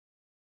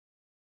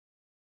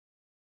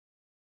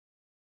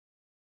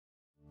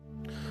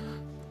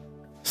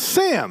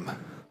Sam,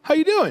 how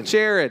you doing?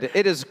 Jared,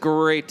 it is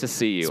great to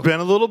see you. It's been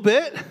a little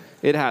bit.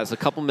 It has, a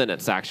couple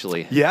minutes,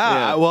 actually.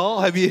 Yeah.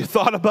 Well, have you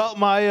thought about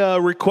my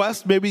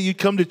request? Maybe you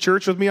come to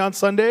church with me on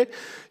Sunday.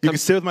 You can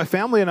stay with my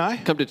family and I.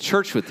 Come to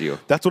church with you.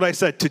 That's what I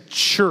said, to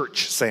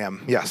church,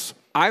 Sam. Yes.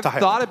 I've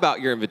thought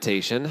about your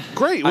invitation.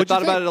 Great. I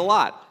thought about it a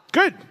lot.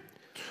 Good.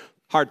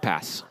 Hard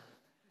pass.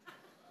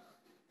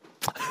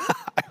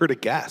 I heard a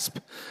gasp.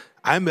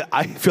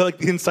 I feel like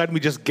the inside of me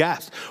just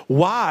gasped.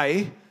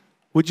 Why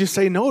would you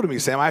say no to me,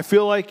 Sam? I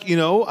feel like,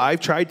 I've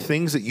tried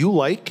things that you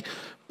like.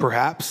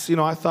 Perhaps,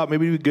 I thought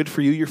maybe it would be good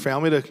for you, your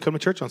family, to come to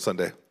church on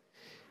Sunday.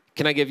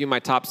 Can I give you my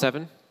top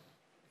 7?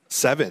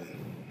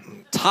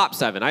 7. Top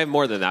 7. I have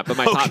more than that, but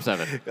my top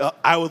 7.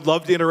 I would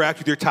love to interact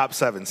with your top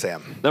 7,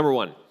 Sam. Number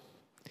 1.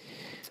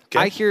 Okay.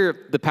 I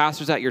hear the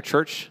pastors at your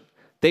church,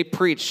 they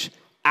preach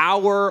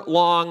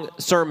hour-long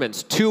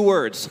sermons. 2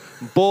 words.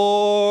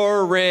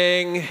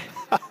 Boring.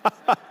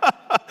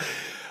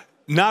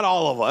 Not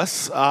all of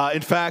us.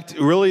 In fact,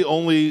 really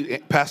only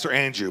Pastor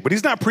Andrew. But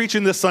he's not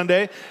preaching this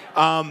Sunday.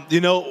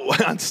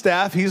 On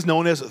staff, he's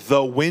known as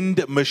the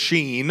Wind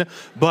Machine.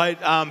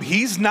 But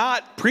he's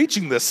not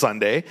preaching this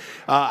Sunday.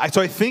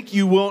 So I think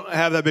you won't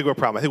have that big of a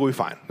problem. I think we'll be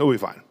fine. We'll be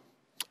fine.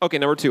 Okay,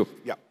 number 2.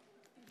 Yeah.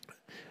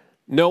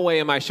 No way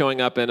am I showing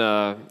up in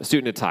a suit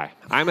and a tie.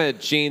 I'm a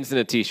jeans and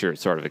a T-shirt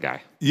sort of a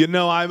guy.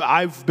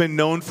 I've been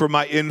known for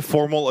my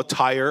informal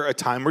attire a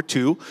time or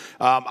two.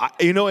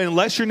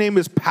 Unless your name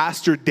is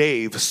Pastor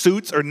Dave,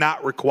 suits are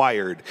not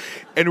required.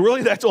 And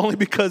really, that's only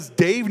because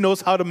Dave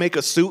knows how to make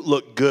a suit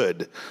look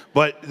good.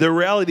 But the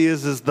reality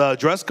is the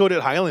dress code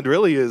at Highland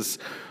really is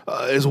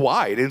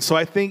wide. And so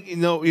I think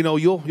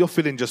you'll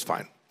fit in just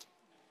fine.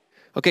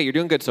 Okay, you're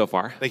doing good so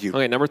far. Thank you.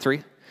 Okay, number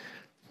 3.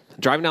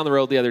 Driving down the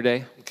road the other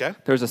day, okay.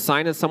 There was a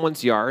sign in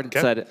someone's yard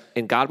that said,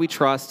 "In God We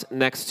Trust,"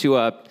 next to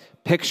a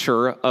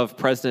picture of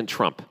President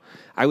Trump.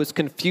 I was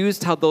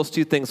confused how those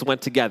two things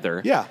went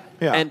together. Yeah.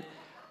 And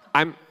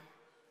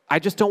I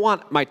just don't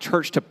want my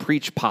church to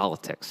preach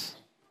politics.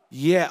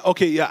 Yeah,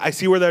 okay, yeah, I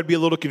see where that would be a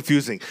little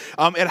confusing.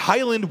 At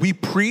Highland, we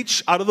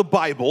preach out of the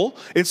Bible,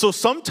 and so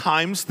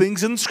sometimes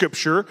things in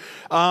Scripture,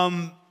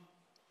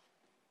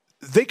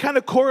 they kind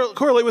of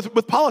correlate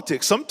with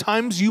politics.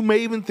 Sometimes you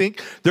may even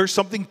think there's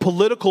something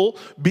political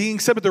being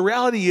said, but the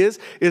reality is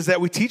that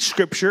we teach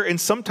Scripture,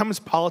 and sometimes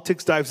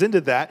politics dives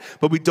into that,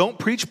 but we don't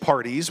preach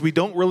parties. We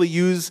don't really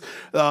use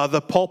the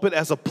pulpit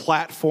as a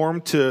platform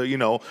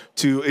to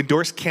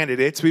endorse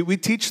candidates. We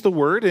teach the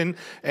Word,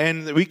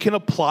 and we can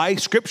apply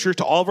Scripture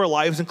to all of our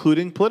lives,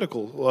 including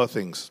political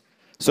things.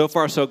 So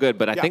far, so good,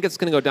 but I think it's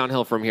going to go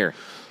downhill from here.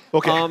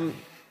 Okay.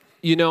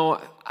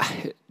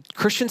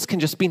 Christians can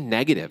just be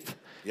negative.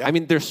 Yeah. I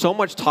mean, there's so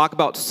much talk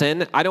about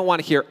sin. I don't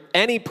want to hear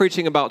any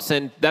preaching about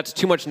sin. That's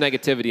too much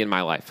negativity in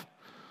my life.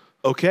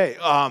 Okay.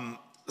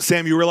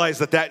 Sam, you realize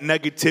that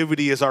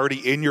negativity is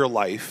already in your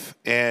life,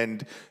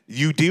 and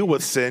you deal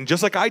with sin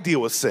just like I deal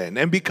with sin.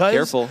 And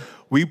because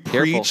we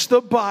preach the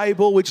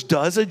Bible, which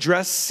does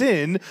address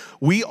sin,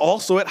 we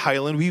also at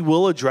Highland, we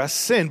will address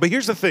sin. But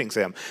here's the thing,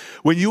 Sam.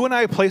 When you and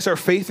I place our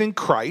faith in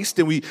Christ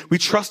and we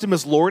trust Him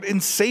as Lord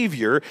and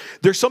Savior,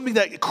 there's something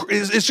that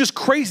is just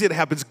crazy that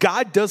happens.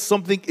 God does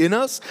something in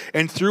us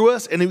and through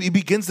us, and He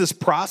begins this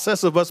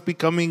process of us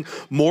becoming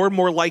more and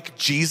more like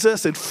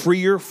Jesus and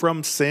freer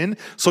from sin.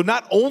 So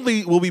not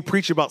only will we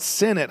preach about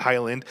sin at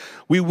Highland,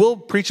 we will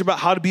preach about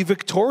how to be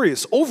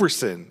victorious over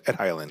sin at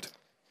Highland.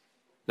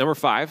 Number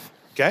 5.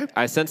 Okay.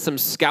 I sent some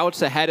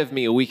scouts ahead of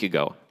me a week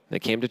ago. They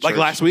came to church. Like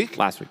last week?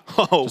 Last week.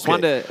 Oh, okay. Just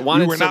wanted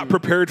we were not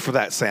prepared for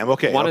that, Sam.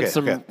 Okay. Wanted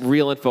some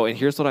real info, and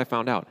here's what I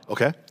found out.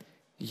 Okay.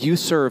 You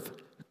serve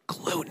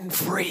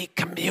gluten-free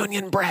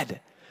communion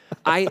bread.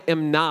 I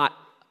am not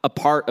a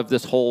part of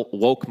this whole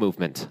woke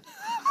movement.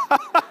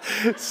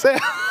 Sam,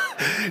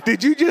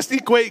 did you just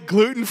equate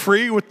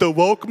gluten-free with the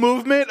woke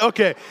movement?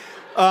 Okay.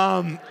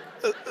 Sam,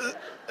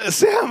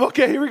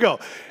 okay, here we go.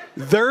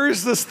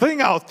 There's this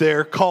thing out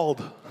there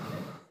called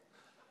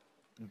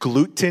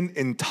gluten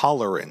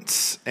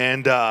intolerance,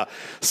 and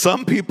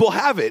some people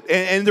have it,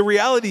 and the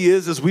reality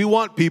is we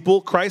want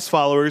people, Christ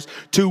followers,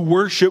 to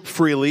worship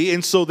freely,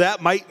 and so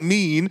that might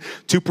mean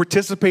to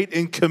participate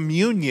in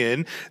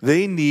communion,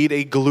 they need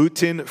a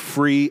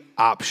gluten-free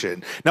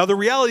option. Now the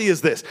reality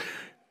is this: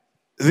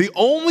 the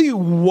only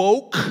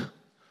woke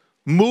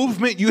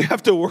movement you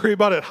have to worry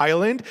about at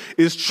Highland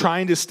is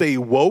trying to stay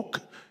woke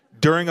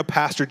during a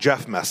Pastor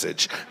Jeff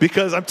message.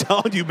 Because I'm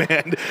telling you,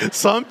 man,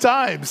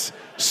 sometimes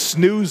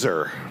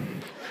snoozer.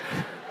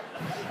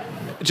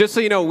 Just so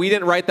you know, we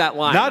didn't write that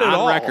line. Not at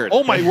all. Record.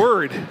 Oh, my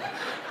word.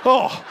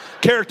 Oh,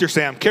 character,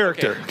 Sam,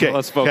 character. Okay,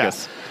 let's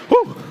focus.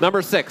 Yeah.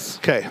 Number 6.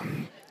 Okay.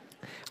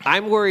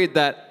 I'm worried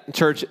that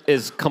church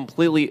is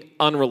completely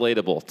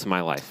unrelatable to my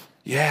life.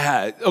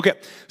 Yeah. Okay.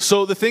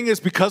 So the thing is,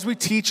 because we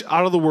teach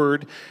out of the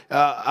Word,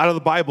 out of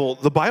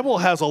the Bible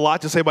has a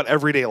lot to say about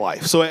everyday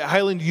life. So at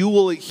Highland, you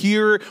will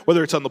hear,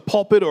 whether it's on the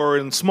pulpit or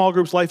in small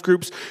groups, life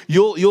groups,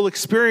 you'll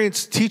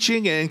experience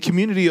teaching and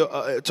community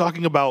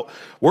talking about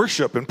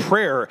worship and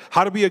prayer,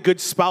 how to be a good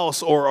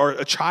spouse or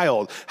a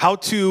child, how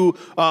to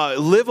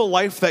live a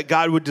life that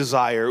God would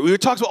desire. We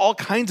talk about all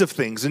kinds of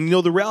things, and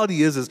the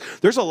reality is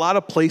there's a lot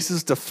of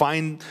places to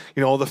find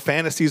the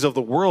fantasies of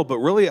the world, but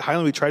really at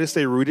Highland we try to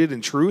stay rooted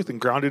in truth and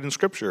grounded in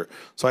Scripture.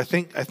 So I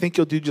think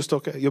you'll do just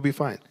okay. You'll be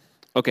fine.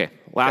 Okay.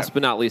 Last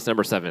but not least,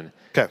 number 7.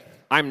 Okay.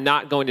 I'm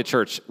not going to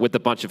church with a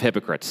bunch of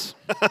hypocrites.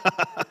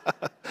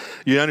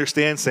 You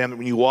understand, Sam, that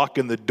when you walk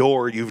in the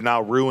door, you've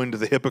now ruined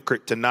the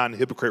hypocrite to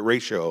non-hypocrite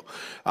ratio.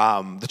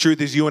 The truth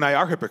is you and I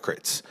are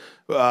hypocrites.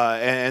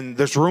 And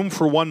there's room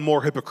for one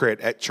more hypocrite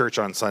at church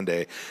on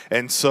Sunday.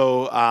 And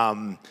so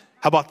how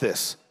about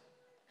this?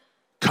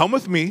 Come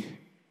with me.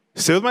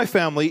 Stay with my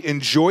family,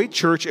 enjoy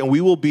church, and we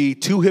will be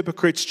 2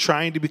 hypocrites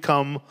trying to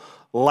become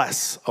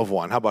less of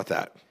one. How about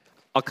that?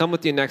 I'll come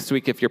with you next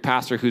week if your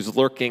pastor who's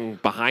lurking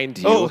behind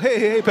you. Oh,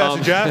 hey,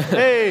 Pastor Jeff.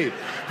 Hey.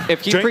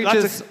 If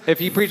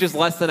he preaches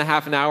less than a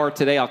half an hour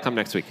today, I'll come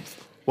next week.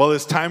 Well,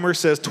 his timer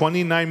says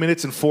 29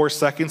 minutes and 4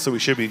 seconds, so we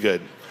should be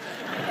good.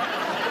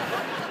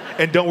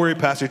 And don't worry,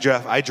 Pastor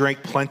Jeff, I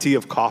drank plenty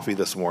of coffee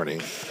this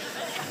morning.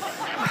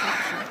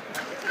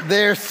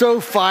 They're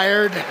so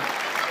fired.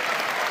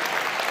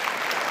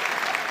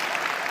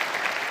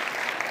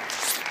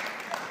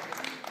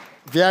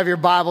 If you have your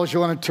Bibles, you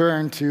want to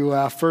turn to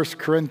 1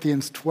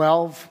 Corinthians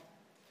 12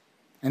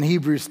 and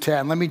Hebrews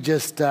 10. Let me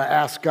just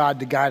ask God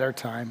to guide our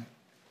time.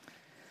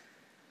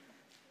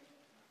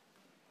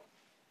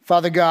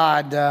 Father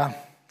God,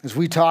 as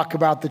we talk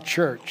about the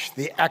church,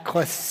 the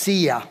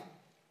ecclesia,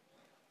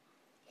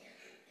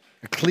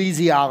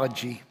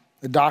 ecclesiology,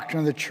 the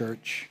doctrine of the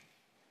church,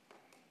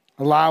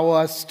 allow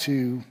us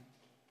to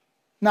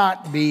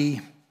not be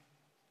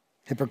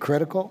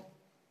hypocritical,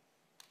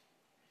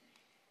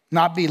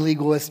 not be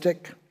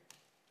legalistic,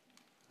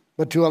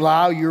 but to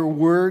allow your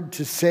word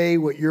to say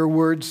what your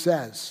word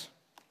says.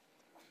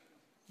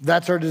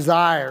 That's our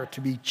desire,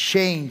 to be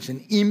changed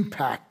and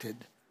impacted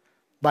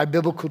by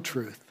biblical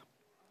truth.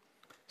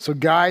 So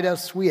guide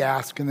us, we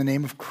ask, in the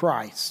name of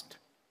Christ.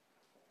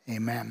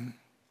 Amen.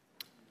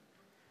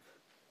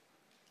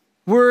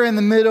 We're in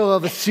the middle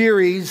of a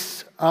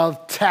series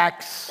of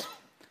texts,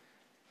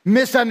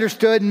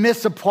 misunderstood,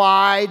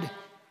 misapplied,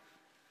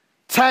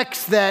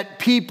 texts that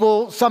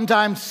people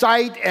sometimes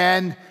cite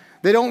and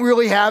they don't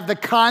really have the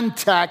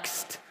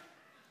context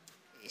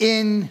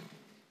in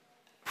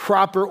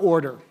proper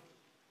order.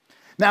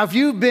 Now, if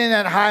you've been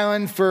at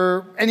Highland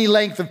for any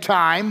length of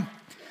time,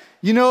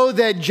 you know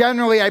that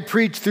generally I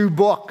preach through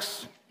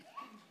books.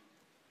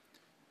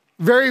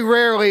 Very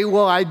rarely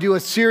will I do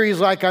a series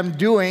like I'm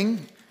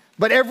doing,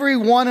 but every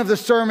one of the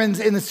sermons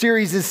in the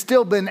series has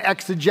still been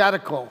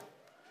exegetical.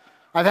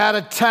 I've had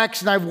a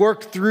text and I've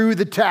worked through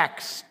the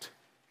text.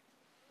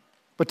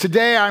 But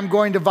today I'm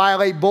going to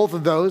violate both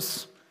of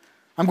those.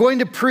 I'm going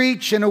to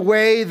preach in a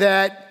way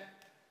that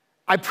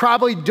I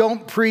probably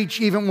don't preach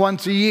even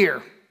once a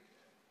year.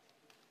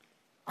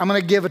 I'm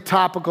going to give a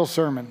topical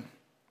sermon.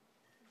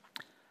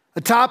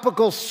 A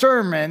topical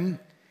sermon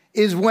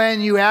is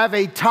when you have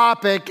a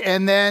topic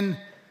and then,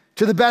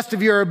 to the best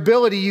of your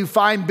ability, you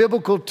find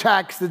biblical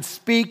texts that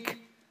speak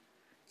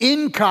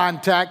in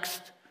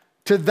context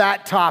to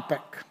that topic.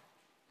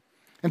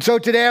 And so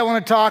today I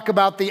want to talk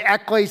about the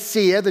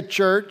ecclesia, the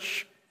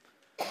church,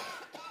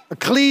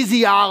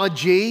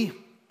 ecclesiology,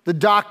 the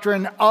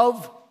doctrine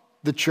of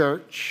the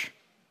church.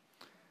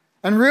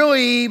 And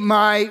really,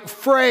 my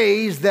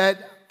phrase that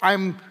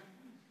I'm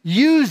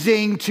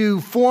using to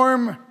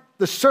form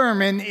the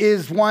sermon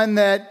is one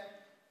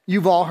that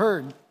you've all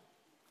heard.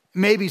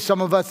 Maybe some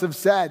of us have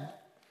said.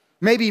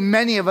 Maybe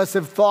many of us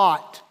have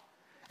thought.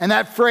 And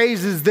that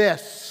phrase is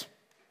this: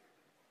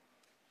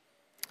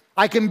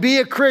 I can be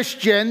a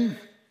Christian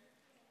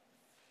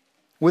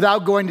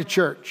without going to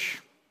church.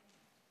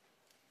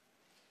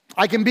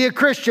 I can be a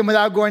Christian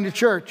without going to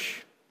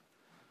church.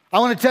 I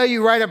want to tell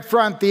you right up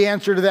front, the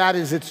answer to that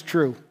is it's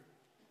true.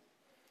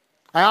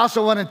 I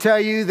also want to tell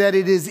you that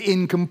it is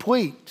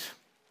incomplete,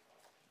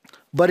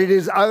 but it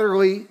is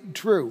utterly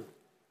true.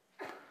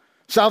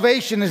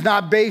 Salvation is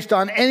not based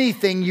on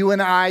anything you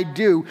and I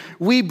do.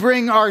 We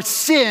bring our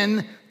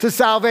sin to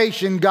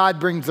salvation. God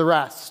brings the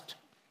rest.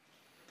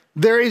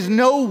 There is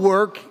no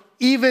work,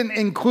 even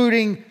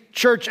including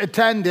church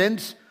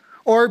attendance,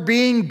 or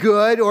being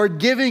good, or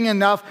giving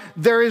enough.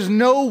 There is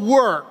no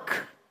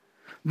work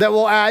that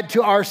will add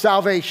to our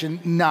salvation.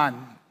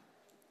 None.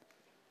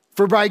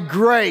 For by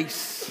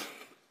grace,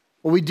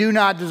 what we do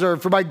not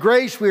deserve, for by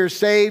grace we are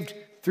saved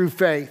through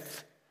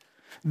faith.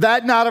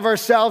 That not of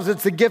ourselves,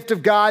 it's the gift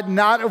of God,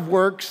 not of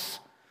works,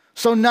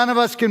 so none of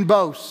us can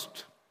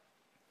boast.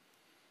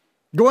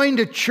 Going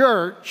to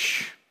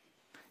church,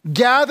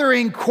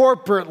 gathering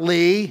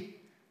corporately,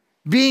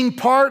 being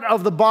part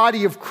of the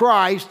body of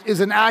Christ is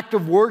an act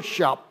of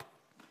worship.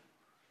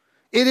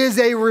 It is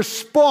a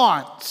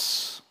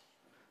response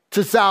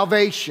to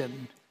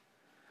salvation.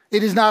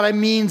 It is not a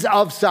means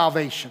of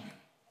salvation.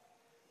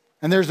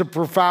 And there's a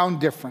profound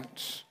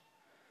difference.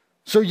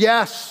 So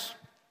yes,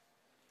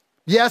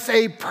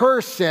 a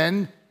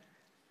person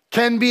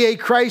can be a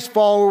Christ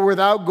follower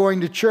without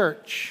going to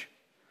church,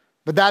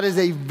 but that is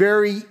a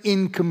very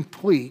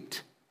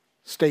incomplete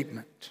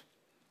statement.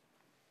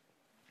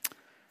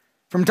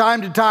 From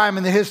time to time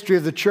in the history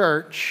of the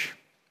church,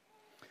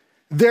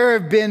 there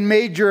have been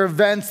major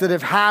events that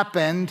have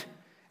happened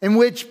in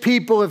which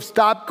people have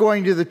stopped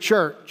going to the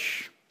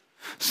church.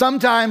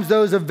 Sometimes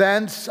those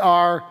events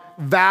are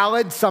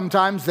valid,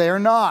 sometimes they are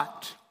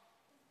not.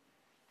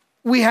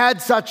 We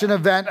had such an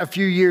event a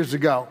few years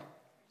ago,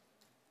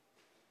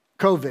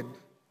 COVID.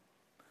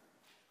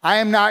 I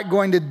am not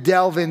going to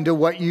delve into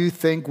what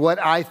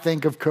I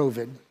think of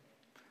COVID.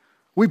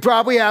 We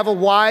probably have a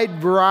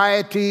wide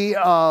variety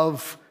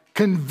of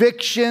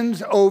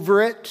convictions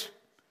over it,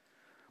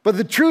 but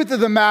the truth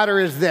of the matter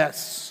is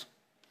this: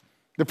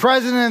 the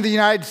President of the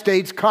United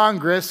States,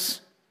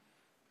 Congress,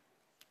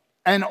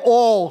 and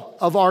all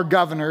of our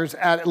governors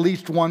at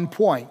least one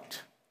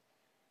point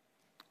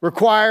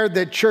required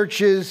that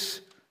churches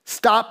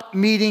stop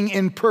meeting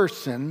in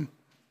person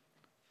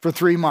for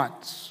 3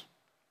 months.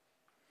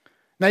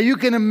 Now you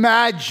can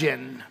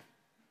imagine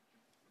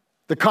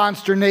the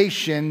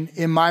consternation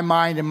in my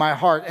mind and my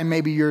heart, and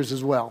maybe yours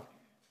as well.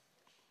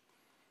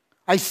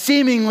 I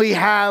seemingly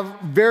have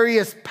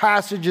various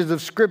passages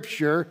of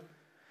Scripture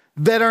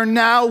that are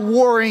now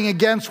warring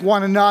against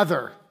one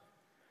another.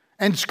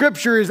 And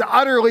Scripture is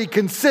utterly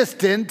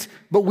consistent,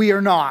 but we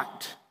are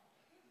not.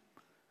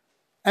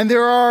 And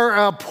there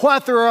are a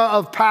plethora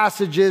of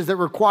passages that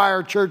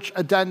require church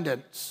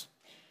attendance.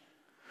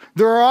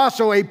 There are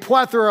also a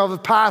plethora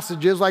of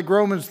passages like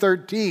Romans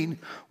 13,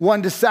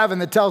 1-7,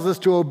 that tells us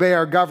to obey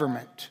our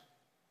government.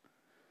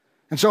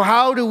 And so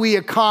how do we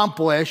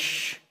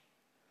accomplish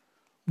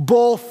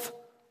both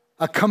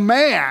a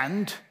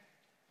command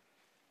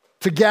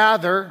to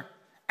gather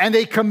and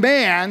a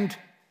command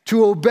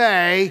to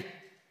obey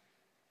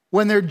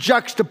when they're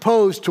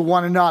juxtaposed to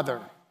one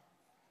another?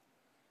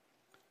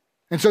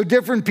 And so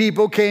different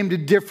people came to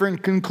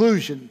different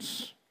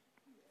conclusions.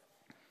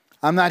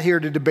 I'm not here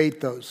to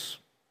debate those.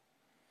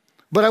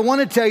 But I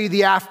want to tell you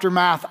the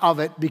aftermath of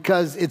it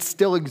because it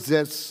still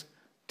exists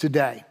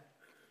today.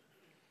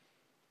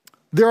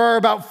 There are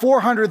about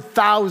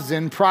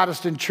 400,000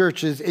 Protestant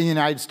churches in the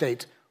United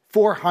States.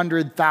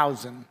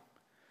 400,000.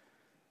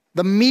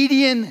 The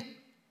median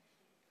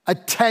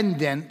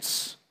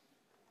attendance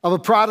of a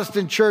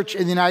Protestant church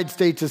in the United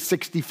States is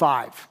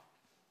 65.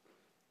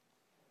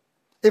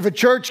 If a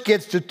church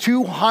gets to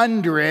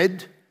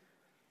 200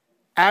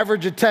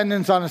 average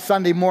attendance on a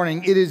Sunday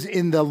morning, it is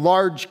in the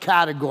large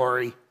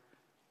category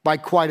by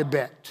quite a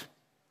bit.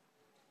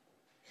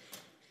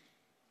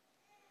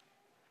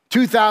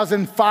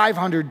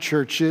 2,500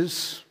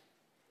 churches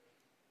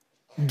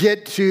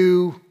get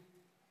to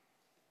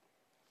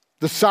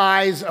the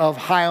size of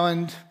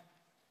Highland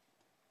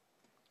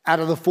out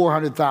of the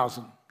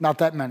 400,000. Not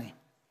that many.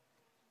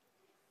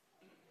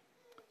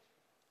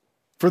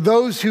 For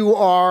those who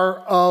are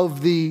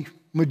of the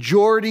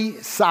majority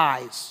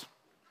size,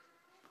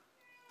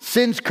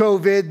 since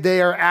COVID,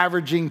 they are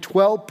averaging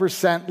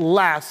 12%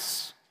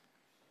 less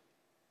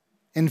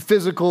in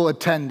physical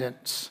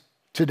attendance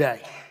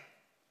today.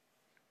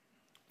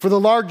 For the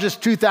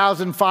largest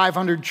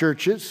 2,500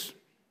 churches,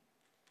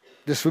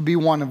 this would be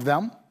one of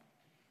them.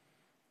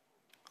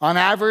 On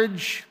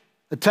average,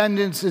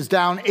 attendance is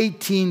down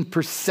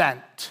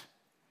 18%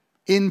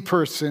 in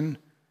person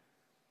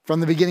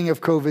from the beginning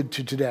of COVID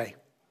to today.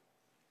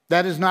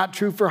 That is not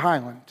true for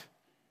Highland.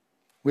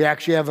 We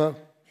actually have a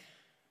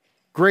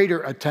greater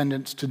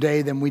attendance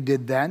today than we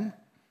did then.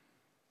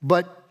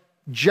 But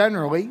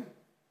generally,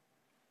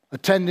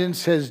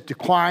 attendance has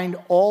declined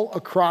all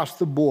across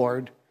the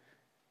board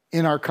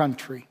in our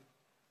country.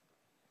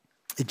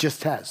 It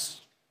just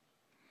has.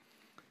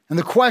 And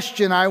the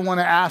question I want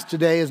to ask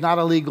today is not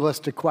a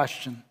legalistic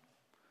question.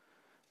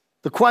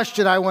 The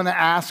question I want to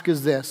ask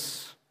is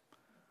this: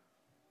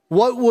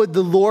 what would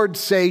the Lord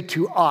say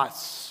to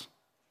us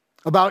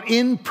about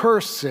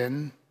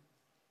in-person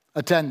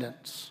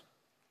attendance?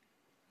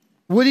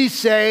 Would he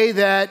say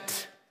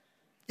that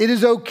it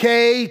is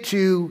okay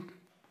to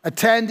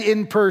attend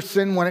in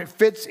person when it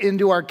fits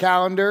into our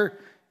calendar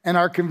and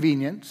our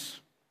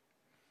convenience?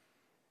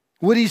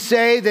 Would he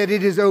say that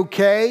it is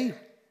okay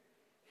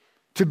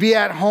to be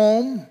at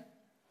home,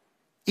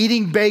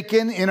 eating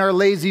bacon in our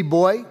lazy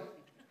boy,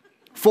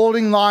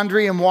 folding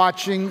laundry and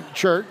watching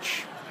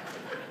church?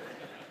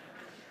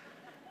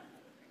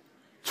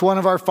 It's one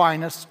of our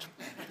finest.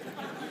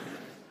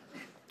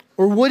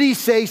 Or would he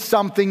say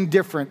something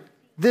different?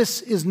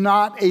 This is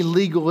not a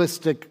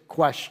legalistic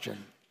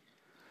question.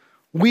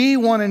 We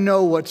want to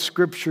know what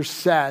Scripture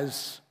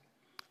says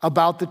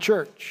about the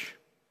church.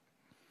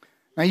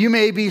 Now, you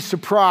may be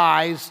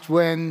surprised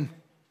when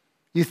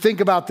you think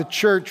about the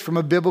church from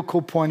a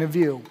biblical point of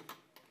view.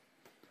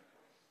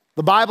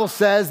 The Bible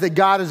says that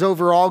God is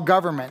over all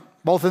government,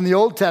 both in the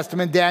Old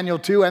Testament, Daniel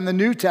 2, and the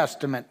New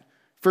Testament,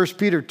 1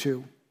 Peter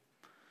 2.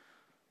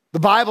 The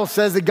Bible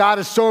says that God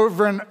is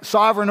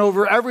sovereign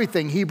over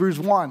everything, Hebrews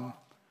 1.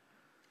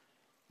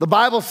 The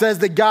Bible says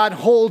that God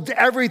holds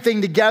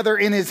everything together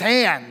in his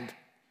hand,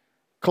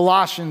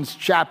 Colossians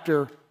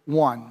chapter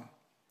 1.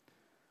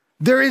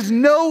 There is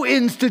no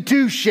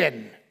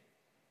institution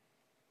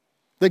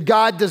that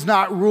God does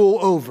not rule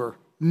over,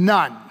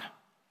 none.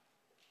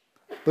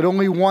 But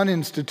only one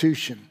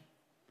institution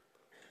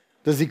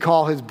does he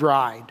call his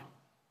bride.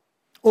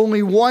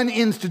 Only one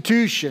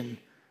institution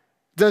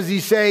does he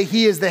say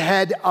he is the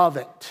head of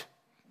it.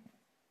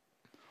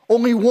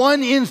 Only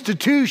one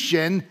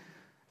institution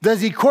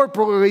does he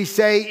corporately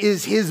say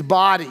is his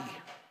body.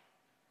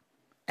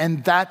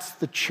 And that's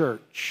the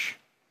church.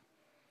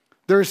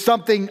 There's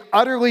something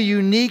utterly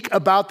unique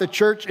about the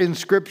church in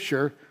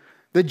Scripture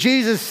that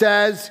Jesus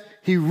says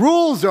he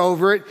rules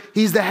over it.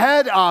 He's the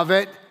head of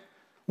it.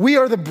 We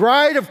are the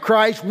bride of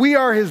Christ. We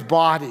are his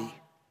body.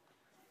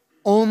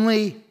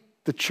 Only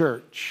the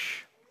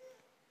church.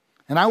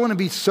 And I want to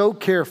be so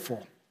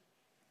careful.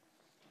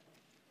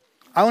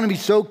 I want to be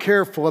so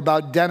careful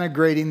about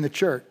denigrating the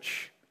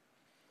church.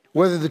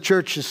 Whether the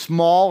church is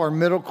small or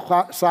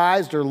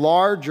middle-sized or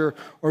large or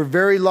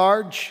very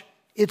large,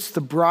 it's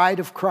the bride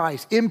of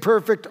Christ.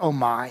 Imperfect, oh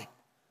my.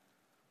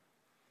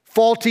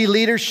 Faulty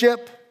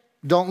leadership,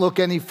 don't look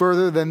any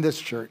further than this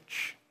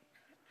church.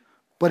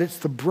 But it's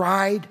the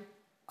bride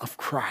of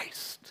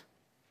Christ.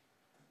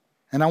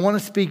 And I want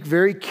to speak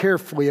very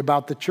carefully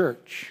about the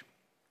church.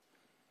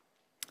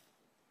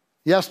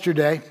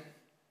 Yesterday,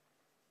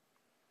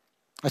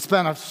 I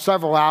spent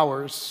several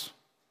hours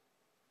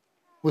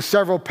with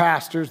several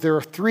pastors. There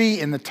are 3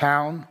 in the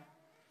town,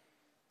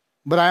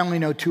 but I only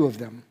know 2 of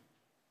them,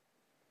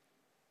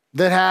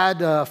 that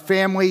had a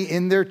family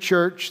in their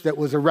church that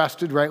was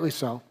arrested, rightly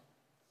so,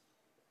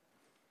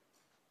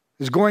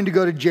 is going to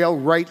go to jail,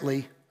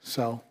 rightly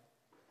so.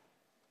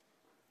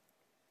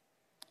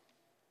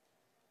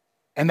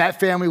 And that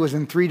family was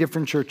in 3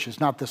 different churches,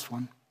 not this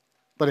one,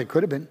 but it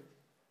could have been.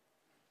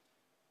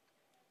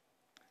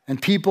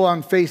 And people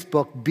on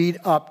Facebook beat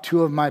up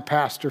 2 of my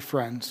pastor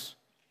friends,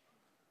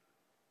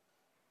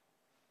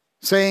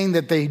 saying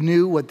that they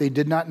knew what they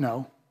did not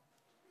know.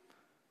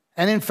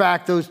 And in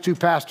fact, those 2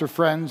 pastor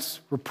friends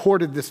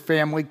reported this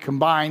family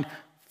combined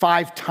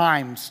 5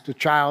 times to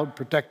Child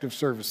Protective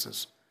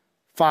Services.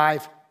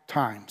 5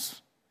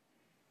 times.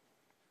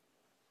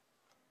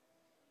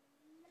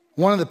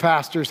 One of the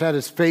pastors had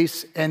his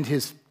face and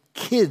his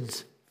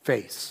kid's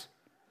face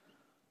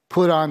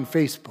put on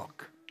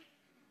Facebook,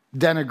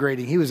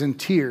 denigrating. He was in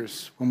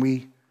tears when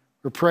we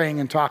were praying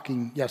and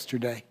talking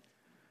yesterday.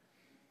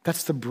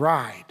 That's the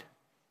bride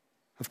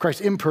of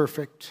Christ,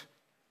 imperfect,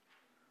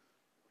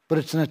 but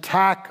it's an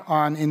attack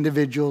on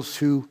individuals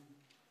who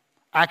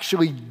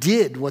actually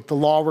did what the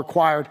law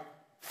required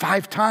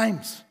 5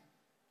 times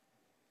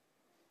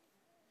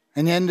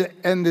and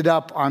ended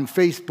up on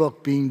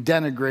Facebook being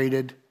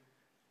denigrated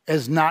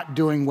as not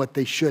doing what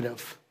they should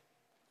have.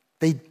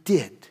 They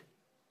did.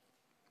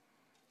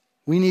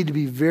 We need to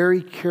be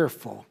very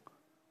careful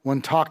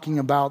when talking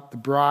about the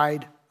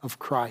bride of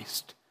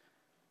Christ.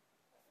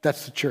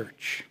 That's the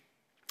church.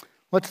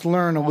 Let's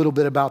learn a little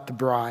bit about the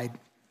bride.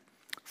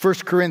 1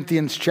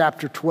 Corinthians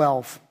chapter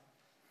 12.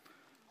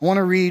 I want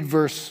to read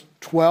verse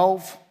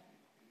 12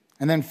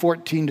 and then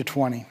 14 to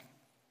 20.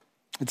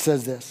 It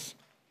says this: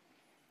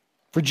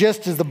 "For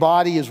just as the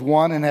body is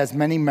one and has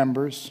many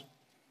members,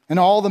 and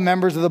all the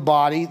members of the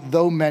body,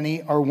 though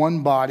many, are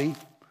one body,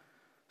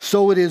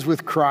 so it is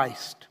with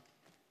Christ."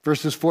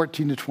 Verses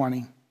 14 to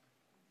 20.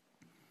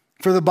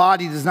 "For the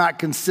body does not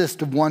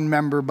consist of one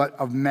member, but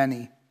of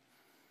many.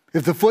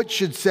 If the foot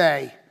should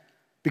say,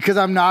 'Because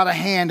I'm not a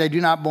hand, I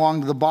do not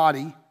belong to the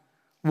body,'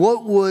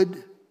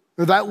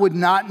 that would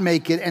not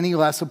make it any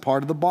less a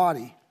part of the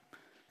body.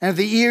 And if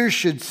the ear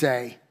should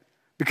say,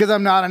 'Because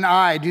I'm not an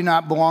eye, I do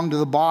not belong to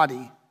the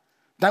body,'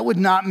 that would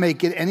not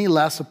make it any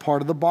less a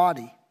part of the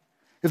body.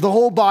 If the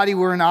whole body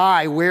were an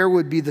eye, where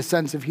would be the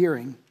sense of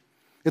hearing?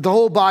 If the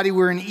whole body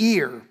were an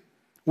ear,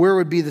 where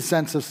would be the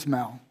sense of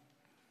smell?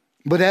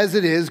 But as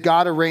it is,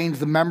 God arranged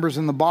the members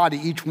in the body,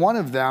 each one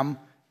of them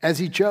as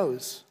he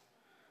chose.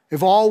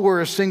 If all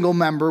were a single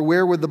member,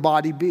 where would the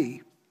body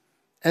be?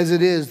 As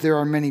it is, there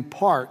are many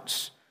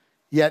parts,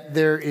 yet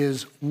there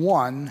is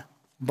one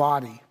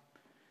body."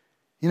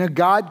 You know,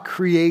 God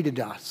created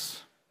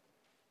us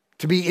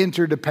to be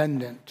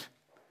interdependent.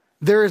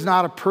 There is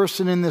not a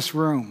person in this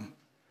room,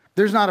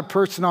 there's not a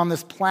person on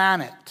this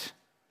planet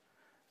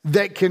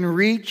that can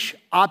reach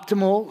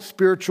optimal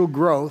spiritual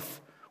growth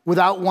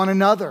without one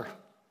another.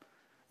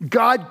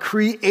 God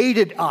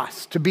created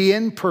us to be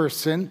in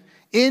person,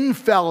 in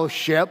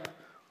fellowship,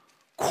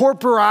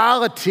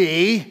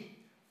 corporality,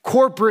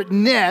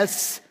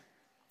 corporateness,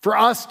 for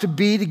us to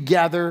be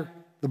together,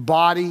 the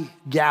body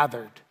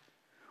gathered.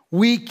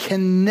 We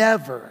can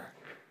never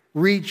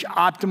reach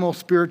optimal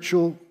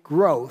spiritual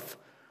growth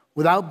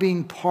without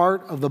being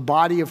part of the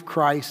body of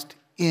Christ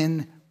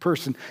in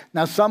person.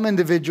 Now, some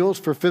individuals,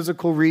 for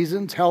physical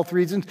reasons, health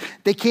reasons,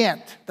 they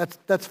can't.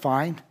 That's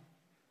fine.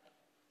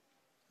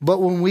 But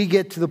when we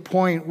get to the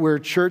point where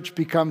church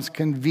becomes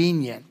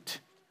convenient,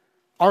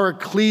 our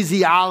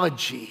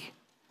ecclesiology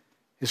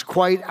is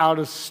quite out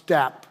of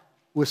step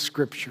with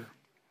Scripture.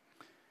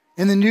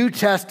 In the New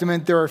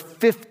Testament, there are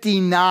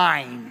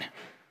 59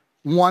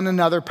 one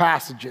another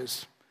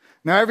passages.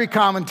 Now, every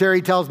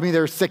commentary tells me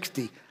there are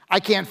 60. I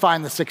can't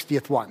find the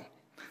 60th one.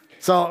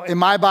 So in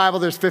my Bible,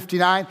 there's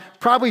 59,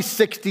 probably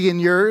 60 in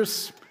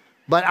yours,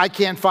 but I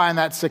can't find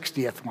that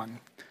 60th one.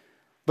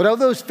 But of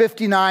those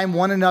 59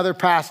 one another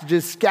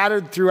passages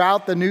scattered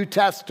throughout the New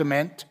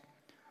Testament,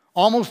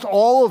 almost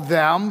all of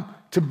them,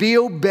 to be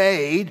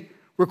obeyed,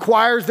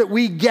 requires that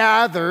we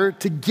gather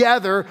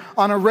together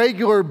on a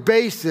regular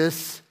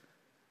basis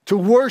to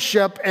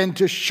worship and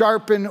to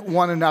sharpen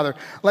one another.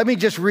 Let me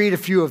just read a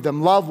few of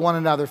them. Love one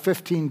another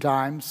 15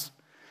 times.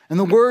 And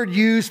the word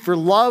used for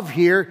love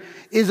here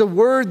is a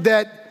word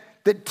that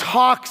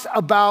talks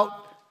about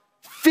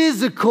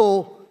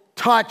physical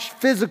touch,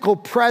 physical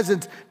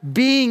presence,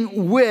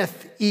 being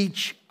with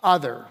each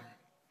other.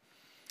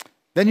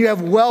 Then you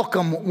have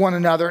welcome one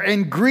another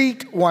and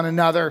greet one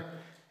another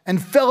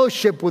and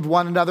fellowship with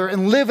one another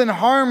and live in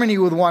harmony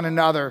with one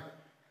another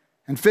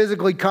and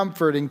physically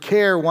comfort and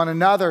care one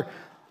another.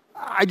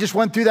 I just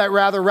went through that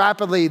rather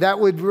rapidly. That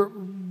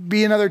would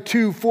be another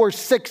 2, 4,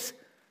 6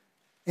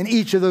 in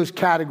each of those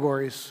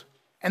categories.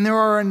 And there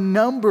are a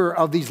number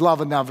of these love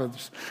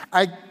another's.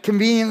 I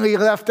conveniently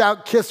left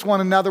out kiss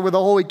one another with a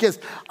holy kiss.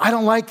 I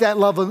don't like that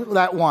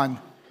that one.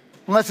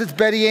 Unless it's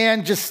Betty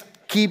Ann, just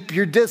keep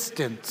your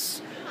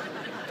distance.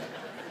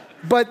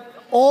 But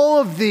all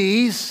of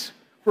these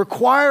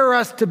require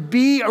us to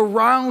be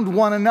around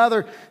one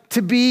another,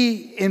 to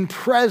be in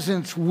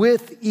presence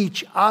with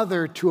each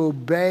other, to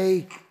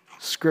obey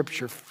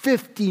Scripture.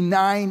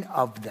 59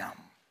 of them.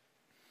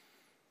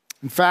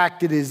 In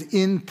fact, it is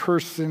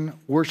in-person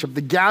worship, the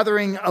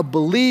gathering of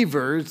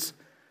believers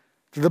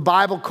that the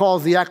Bible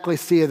calls the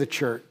ecclesia, the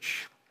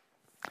church.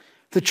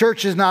 The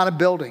church is not a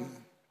building.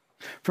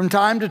 From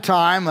time to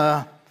time,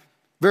 a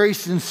very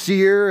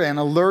sincere and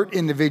alert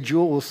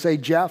individual will say,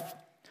 Jeff,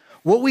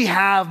 what we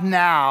have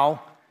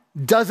now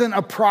doesn't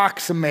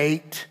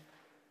approximate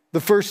the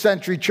first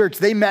century church.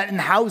 They met in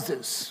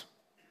houses.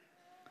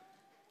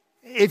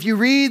 If you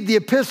read the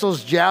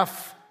epistles,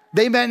 Jeff,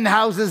 they met in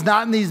houses,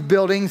 not in these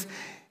buildings.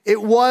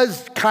 It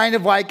was kind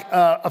of like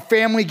a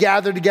family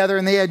gathered together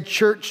and they had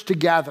church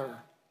together.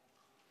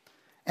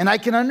 And I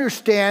can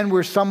understand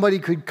where somebody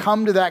could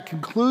come to that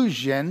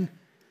conclusion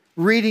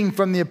reading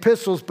from the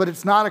epistles, but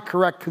it's not a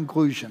correct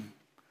conclusion.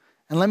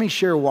 And let me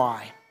share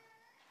why.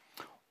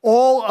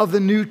 All of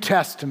the New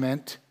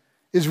Testament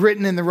is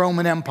written in the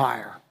Roman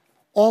Empire.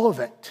 All of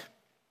it.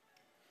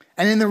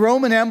 And in the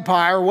Roman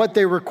Empire, what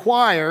they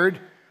required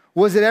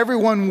was that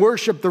everyone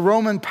worship the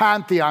Roman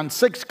pantheon,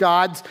 6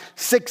 gods,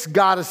 6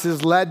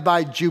 goddesses led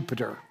by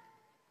Jupiter.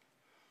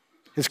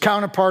 His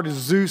counterpart is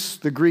Zeus,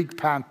 the Greek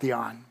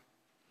pantheon.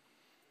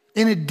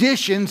 In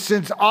addition,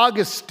 since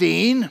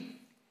Augustine,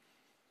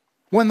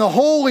 when the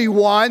Holy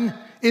One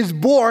is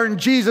born,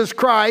 Jesus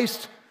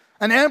Christ,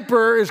 an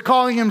emperor is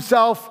calling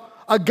himself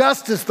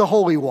Augustus the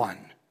Holy One.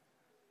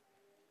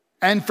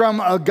 And from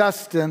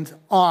Augustine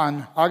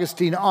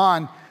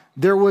on,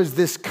 there was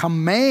this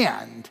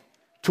command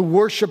to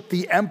worship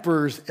the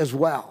emperors as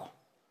well.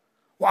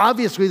 Well,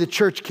 obviously the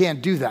church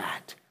can't do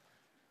that.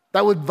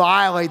 That would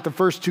violate the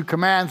first 2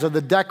 commands of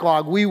the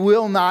Decalogue. We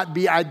will not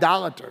be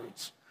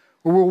idolaters,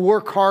 or we'll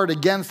work hard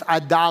against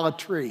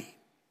idolatry.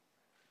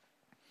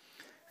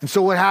 And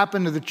so what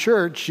happened to the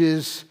church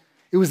is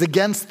it was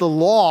against the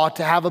law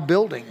to have a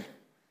building.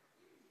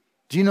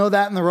 Do you know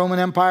that in the Roman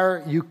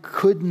Empire? You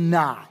could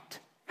not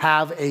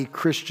have a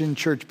Christian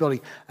church building,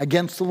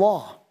 against the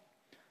law.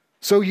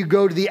 So you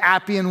go to the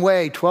Appian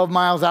Way, 12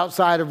 miles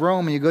outside of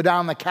Rome, and you go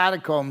down the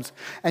catacombs,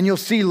 and you'll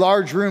see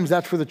large rooms.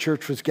 That's where the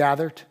church was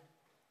gathered.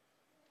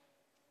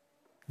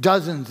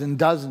 Dozens and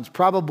dozens,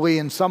 probably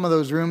in some of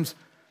those rooms,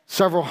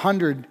 several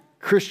hundred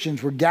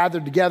Christians were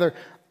gathered together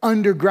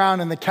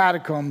underground in the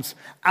catacombs,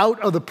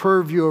 out of the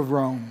purview of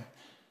Rome.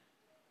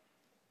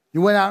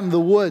 You went out in the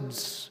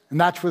woods,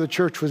 and that's where the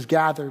church was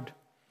gathered.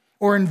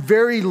 Or in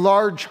very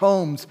large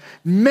homes,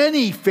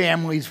 many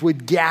families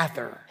would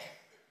gather.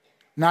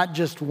 Not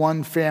just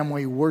one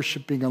family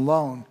worshiping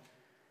alone.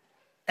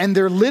 And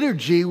their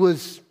liturgy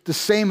was the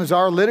same as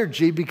our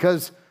liturgy,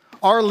 because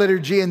our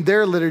liturgy and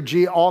their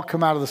liturgy all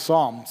come out of the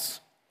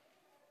Psalms.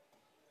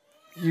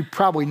 You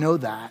probably know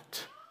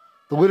that.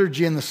 The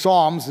liturgy in the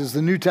Psalms is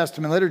the New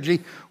Testament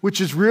liturgy,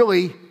 which is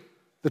really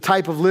the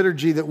type of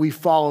liturgy that we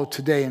follow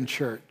today in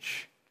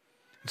church.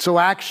 So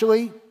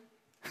actually,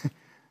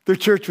 their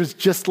church was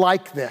just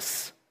like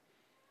this,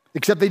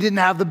 except they didn't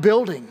have the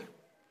building.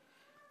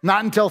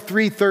 Not until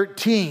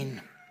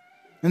 313,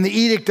 in the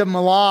Edict of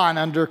Milan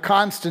under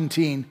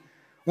Constantine,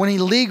 when he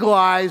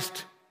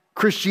legalized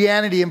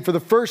Christianity, and for the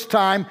first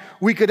time,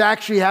 we could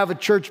actually have a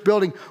church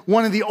building.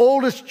 One of the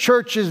oldest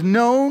churches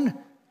known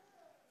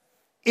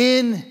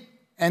in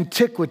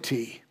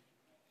antiquity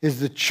is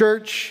the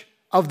Church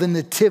of the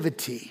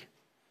Nativity.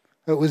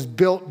 It was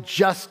built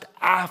just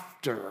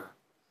after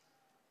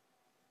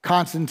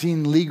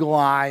Constantine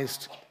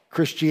legalized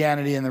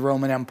Christianity in the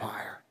Roman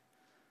Empire.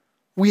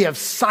 We have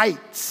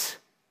sites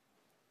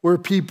where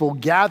people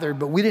gathered,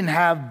 but we didn't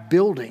have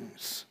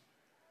buildings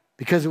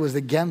because it was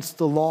against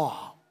the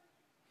law.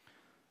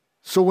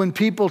 So when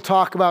people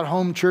talk about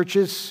home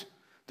churches,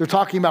 they're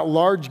talking about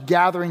large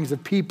gatherings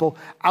of people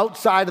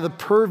outside of the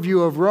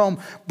purview of Rome,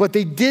 but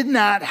they did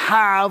not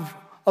have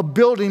a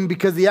building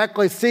because the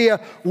ecclesia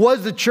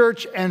was the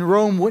church and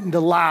Rome wouldn't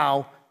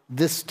allow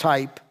this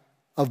type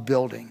of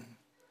building.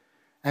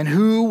 And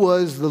who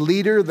was the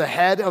leader, the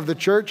head of the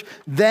church?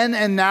 Then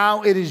and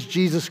now it is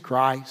Jesus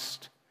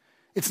Christ.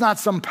 It's not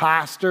some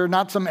pastor,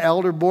 not some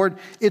elder board.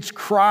 It's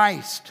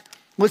Christ.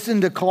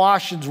 Listen to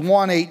Colossians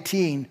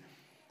 1:18.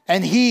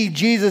 And he,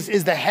 Jesus,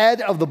 is the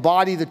head of the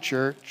body, the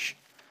church.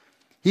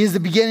 He is the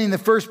beginning, the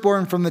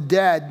firstborn from the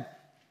dead,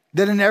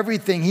 that in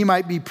everything he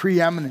might be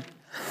preeminent.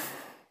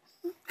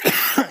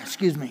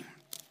 Excuse me.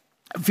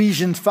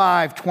 Ephesians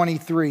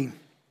 5:23.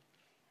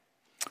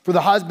 For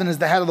the husband is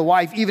the head of the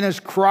wife, even as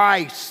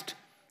Christ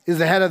is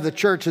the head of the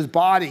church, his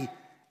body,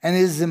 and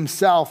is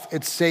himself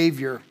its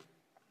Savior.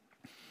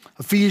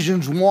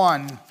 Ephesians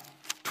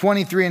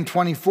 1:23 and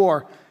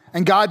 24.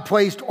 And God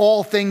placed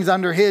all things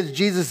under his,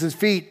 Jesus'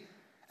 feet,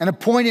 and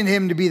appointed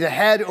him to be the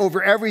head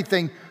over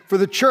everything for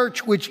the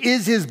church, which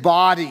is his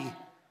body,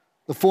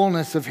 the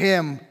fullness of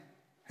him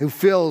who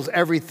fills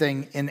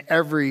everything in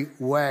every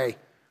way.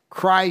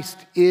 Christ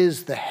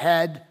is the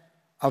head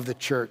of the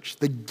church,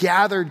 the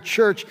gathered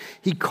church.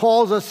 He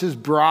calls us his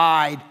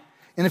bride.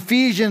 In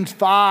Ephesians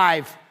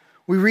 5,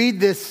 we read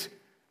this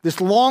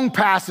long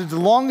passage, the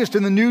longest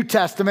in the New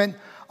Testament,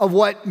 of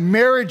what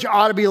marriage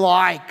ought to be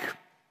like.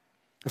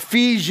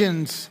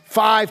 Ephesians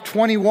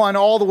 5:21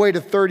 all the way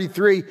to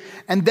 33.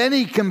 And then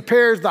he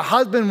compares the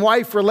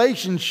husband-wife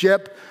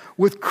relationship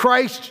with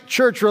Christ's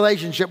church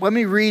relationship. Let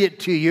me read it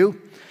to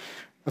you.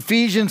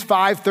 Ephesians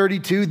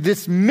 5:32,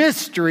 this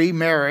mystery,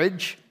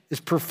 marriage, is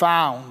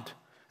profound.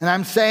 And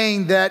I'm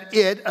saying that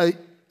a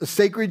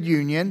sacred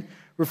union,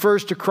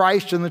 refers to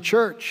Christ and the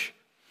church.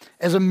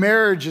 As a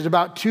marriage is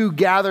about two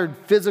gathered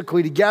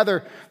physically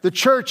together, the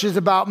church is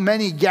about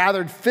many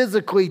gathered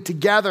physically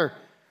together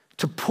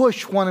to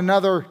push one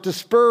another, to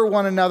spur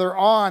one another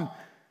on,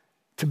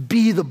 to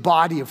be the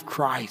body of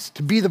Christ,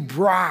 to be the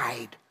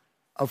bride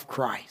of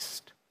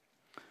Christ.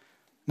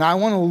 Now, I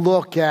want to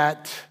look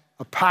at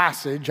a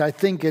passage. I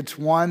think it's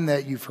one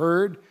that you've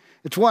heard.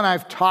 It's one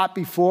I've taught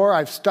before,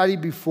 I've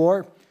studied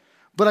before,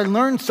 but I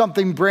learned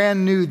something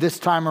brand new this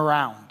time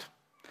around.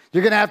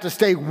 You're going to have to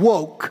stay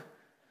woke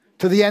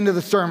to the end of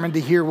the sermon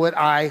to hear what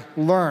I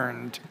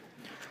learned.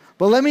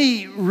 But let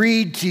me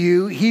read to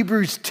you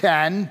Hebrews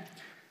 10,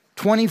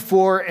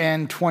 24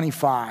 and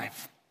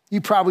 25.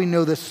 You probably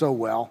know this so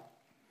well.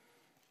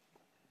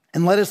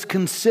 And let us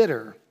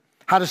consider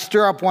how to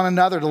stir up one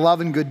another to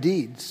love and good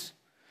deeds,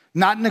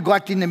 not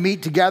neglecting to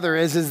meet together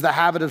as is the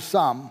habit of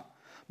some,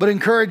 but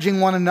encouraging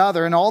one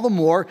another, and all the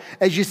more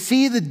as you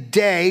see the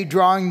day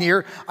drawing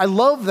near. I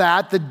love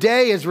that. The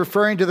day is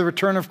referring to the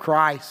return of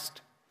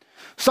Christ.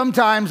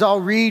 Sometimes I'll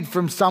read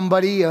from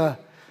somebody,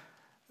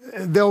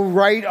 they'll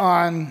write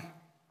on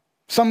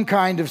some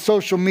kind of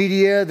social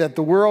media that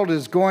the world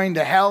is going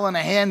to hell in a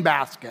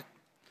handbasket.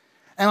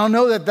 And I'll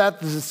know that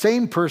that is the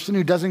same person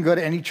who doesn't go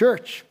to any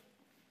church.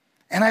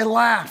 And I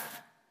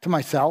laugh to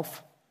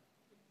myself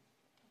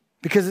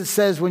because it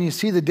says when you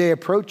see the day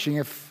approaching,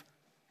 if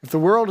the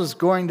world is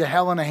going to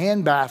hell in a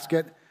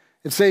handbasket,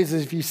 it says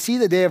if you see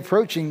the day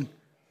approaching,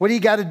 what do you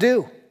got to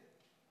do?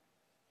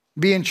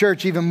 Be in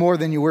church even more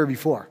than you were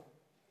before.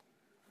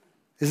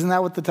 Isn't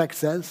that what the text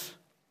says?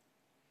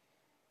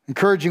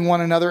 Encouraging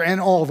one another,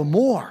 and all the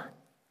more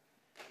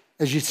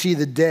as you see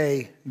the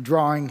day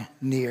drawing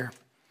near.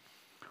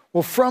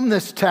 Well, from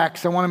this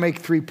text, I want to make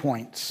 3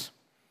 points.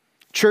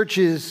 Church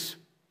is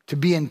to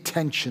be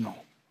intentional.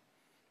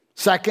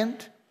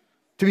 Second,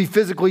 to be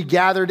physically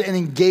gathered and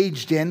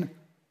engaged in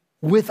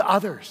with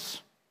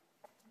others.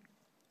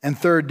 And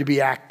third, to be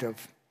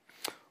active.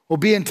 Well,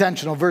 be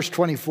intentional. Verse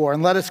 24,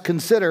 and let us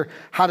consider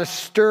how to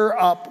stir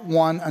up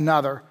one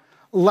another.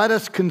 Let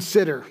us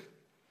consider.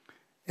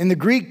 In the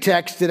Greek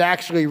text, it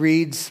actually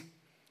reads,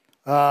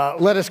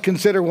 let us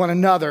consider one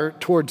another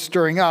towards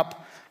stirring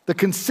up. The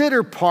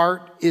consider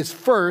part is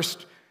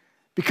first,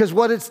 because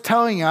what it's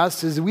telling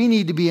us is we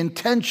need to be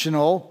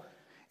intentional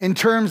in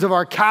terms of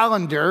our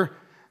calendar,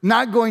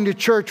 not going to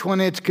church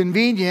when it's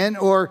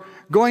convenient or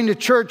going to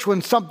church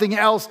when something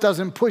else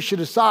doesn't push it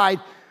aside.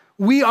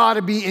 We ought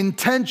to be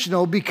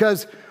intentional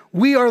because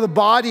we are the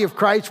body of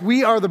Christ.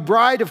 We are the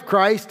bride of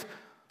Christ.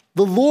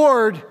 The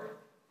Lord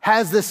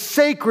has this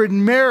sacred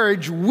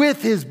marriage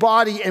with his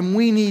body, and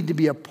we need to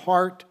be a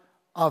part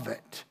of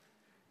it.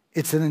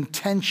 It's an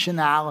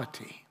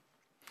intentionality.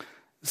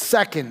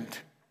 Second,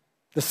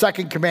 the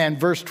second command,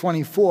 verse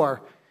 24,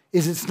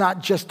 is it's not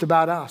just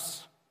about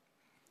us.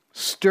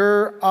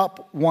 Stir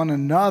up one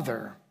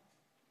another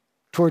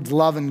towards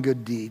love and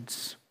good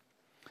deeds.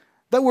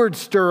 That word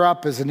stir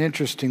up is an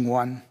interesting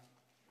one.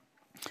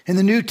 In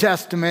the New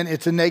Testament,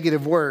 it's a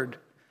negative word.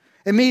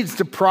 It means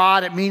to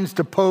prod, it means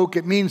to poke,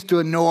 it means to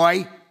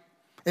annoy,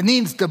 it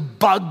means to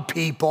bug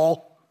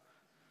people.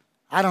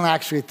 I don't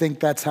actually think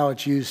that's how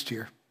it's used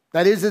here.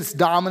 That is its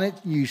dominant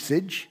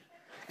usage.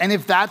 And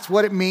if that's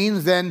what it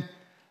means, then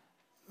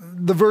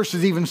the verse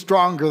is even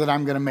stronger than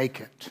I'm going to make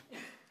it.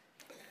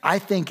 I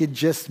think it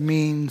just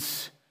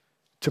means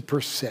to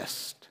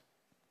persist.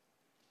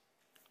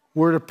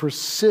 We're to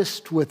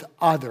persist with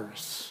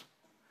others,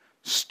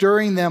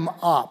 stirring them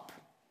up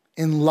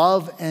in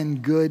love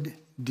and good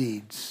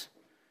deeds.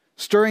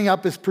 Stirring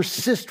up is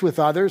persist with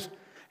others,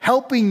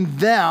 helping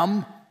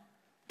them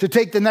to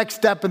take the next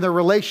step in their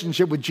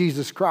relationship with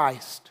Jesus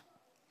Christ.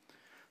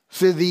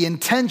 So the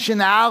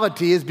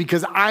intentionality is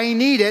because I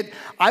need it.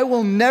 I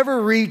will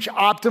never reach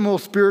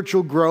optimal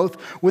spiritual growth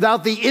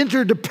without the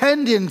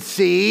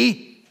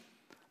interdependency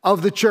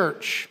of the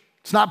church.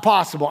 It's not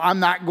possible. I'm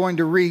not going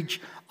to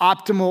reach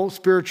optimal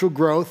spiritual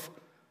growth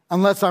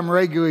unless I'm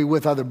regularly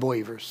with other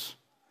believers.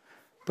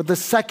 But the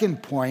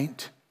second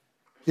point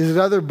is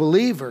that other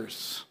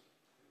believers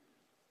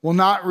will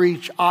not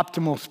reach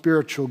optimal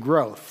spiritual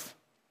growth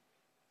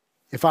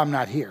if I'm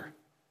not here,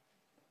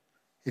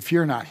 if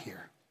you're not here.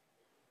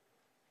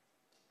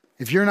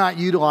 If you're not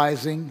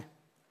utilizing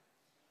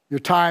your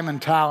time and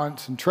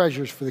talents and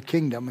treasures for the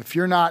kingdom, if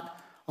you're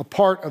not a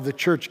part of the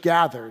church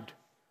gathered,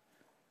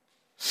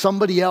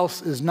 somebody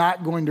else is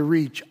not going to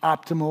reach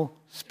optimal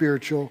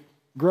spiritual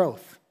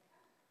growth.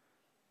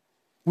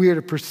 We are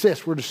to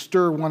persist. We're to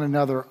stir one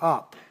another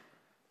up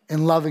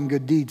in love and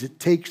good deeds. It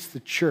takes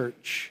the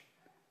church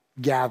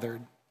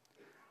gathered.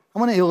 I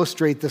want to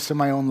illustrate this in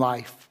my own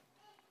life.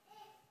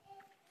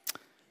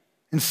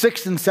 In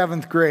 6th and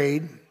 7th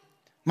grade,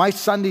 my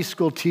Sunday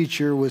school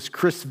teacher was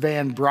Chris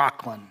Van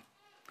Brocklin.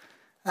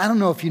 I don't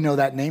know if you know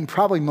that name.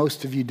 Probably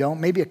most of you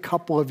don't. Maybe a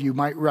couple of you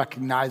might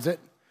recognize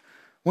it.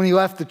 When he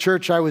left the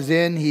church I was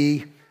in,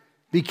 he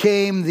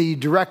became the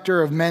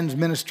director of men's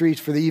ministries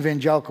for the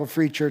Evangelical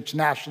Free Church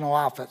National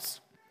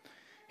Office.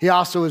 He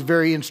also was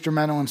very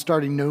instrumental in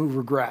starting No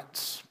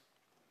Regrets.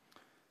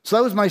 So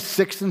that was my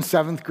 6th and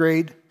 7th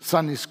grade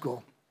Sunday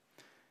school.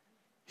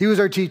 He was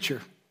our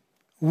teacher.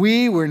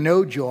 We were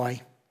no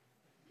joy.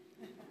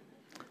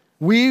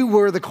 We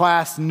were the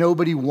class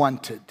nobody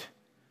wanted.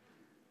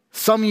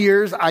 Some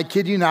years, I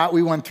kid you not,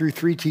 we went through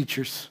 3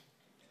 teachers.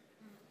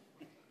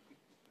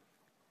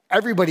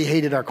 Everybody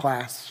hated our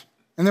class.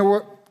 And there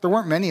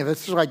weren't many of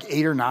us. There were like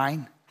 8 or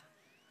 9.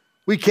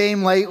 We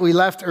came late. We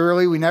left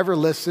early. We never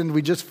listened.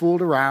 We just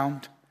fooled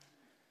around.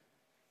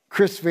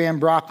 Chris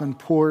Van Brocklin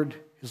poured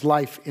his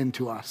life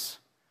into us.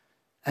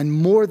 And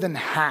more than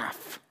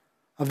half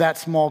of that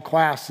small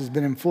class has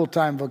been in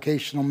full-time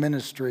vocational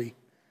ministry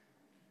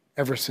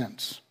ever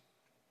since.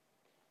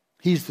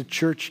 He's the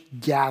church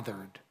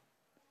gathered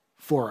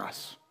for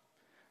us.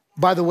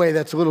 By the way,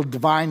 that's a little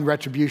divine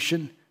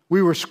retribution.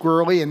 We were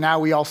squirrely, and now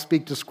we all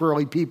speak to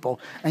squirrely people.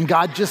 And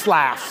God just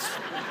laughs.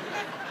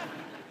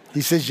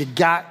 He says, you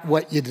got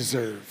what you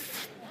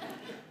deserve.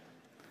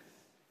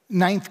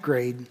 9th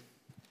grade.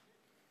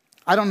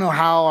 I don't know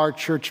how our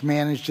church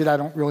managed it. I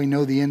don't really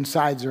know the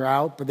insides or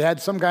out, but they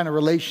had some kind of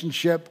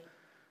relationship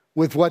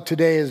with what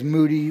today is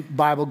Moody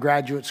Bible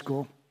Graduate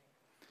School.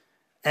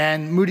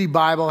 And Moody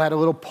Bible had a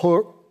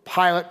little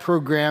pilot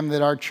program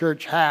that our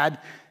church had,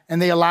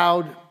 and they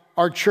allowed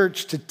our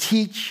church to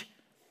teach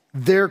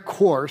their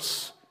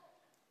course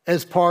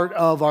as part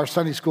of our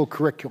Sunday school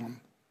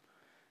curriculum.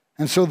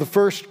 And so the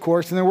first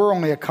course, and there were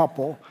only a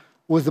couple,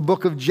 was the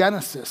book of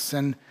Genesis.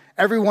 And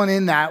everyone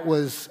in that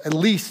was at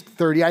least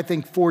 30, I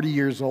think 40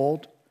 years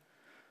old.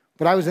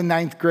 But I was in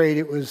 9th grade.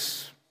 It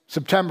was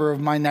September of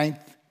my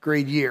 9th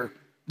grade year,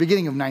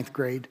 beginning of 9th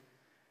grade.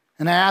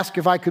 And I asked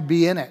if I could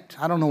be in it.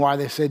 I don't know why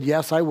they said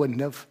yes. I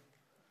wouldn't have.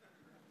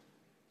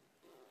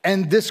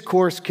 And this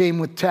course came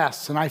with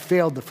tests, and I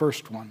failed the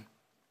first one.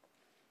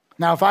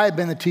 Now, if I had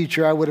been the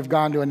teacher, I would have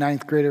gone to a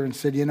 9th grader and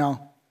said,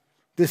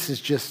 this is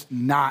just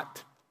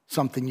not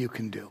something you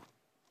can do.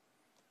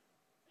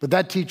 But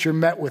that teacher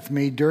met with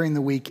me during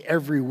the week,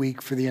 every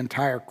week for the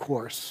entire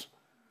course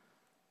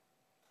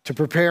to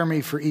prepare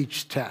me for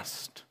each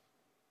test.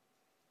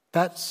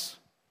 That's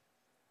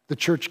the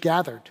church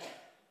gathered.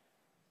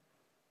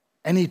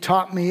 And he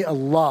taught me a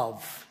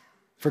love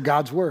for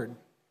God's word.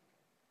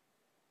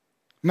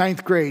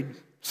 9th grade,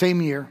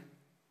 same year.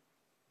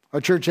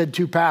 Our church had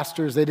 2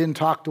 pastors. They didn't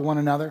talk to one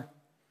another.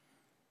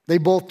 They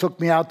both took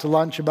me out to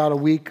lunch about a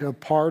week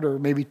apart, or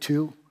maybe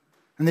 2.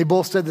 And they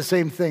both said the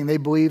same thing. They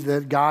believed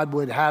that God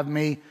would have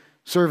me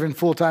serve in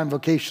full-time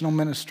vocational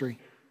ministry.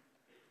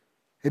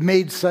 It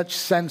made such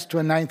sense to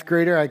a 9th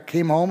grader. I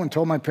came home and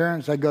told my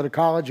parents I'd go to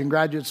college and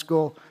graduate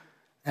school,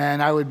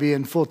 and I would be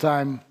in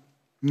full-time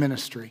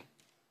ministry.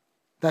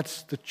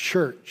 That's the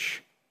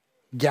church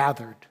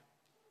gathered.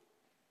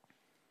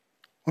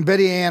 When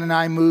Betty Ann and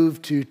I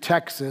moved to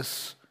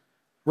Texas,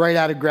 right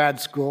out of grad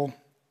school,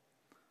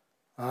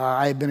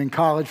 I had been in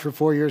college for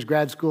 4 years,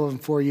 grad school in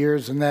 4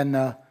 years, and then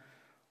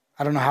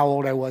I don't know how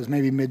old I was,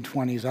 maybe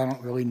mid-20s, I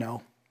don't really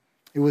know.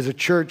 It was a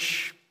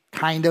church,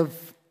 kind of.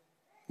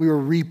 We were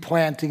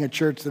replanting a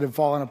church that had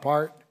fallen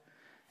apart.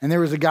 And there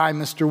was a guy,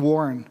 Mr.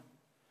 Warren.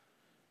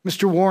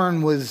 Mr.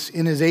 Warren was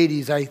in his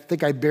 80s. I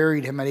think I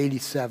buried him at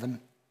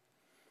 87.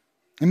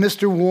 And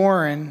Mr.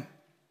 Warren,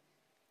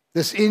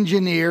 this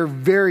engineer,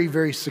 very,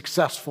 very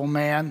successful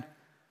man,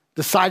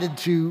 decided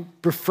to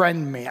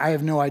befriend me. I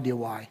have no idea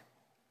why.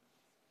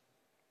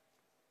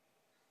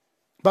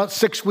 About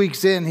 6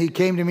 weeks in, he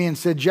came to me and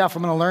said, Jeff,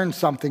 I'm going to learn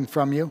something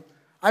from you.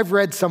 I've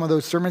read some of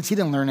those sermons. He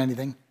didn't learn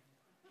anything.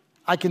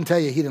 I can tell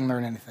you he didn't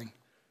learn anything.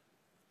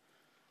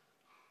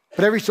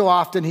 But every so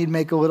often, he'd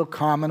make a little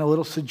comment, a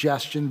little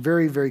suggestion,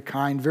 very, very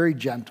kind, very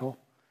gentle.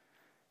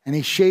 And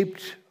he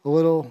shaped a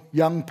little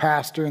young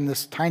pastor in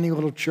this tiny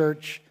little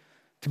church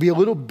to be a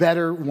little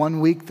better one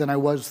week than I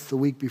was the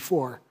week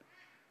before.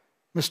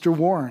 Mr.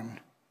 Warren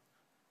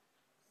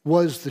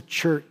was the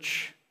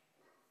church.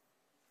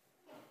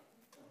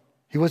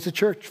 He was the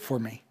church for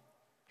me.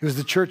 He was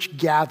the church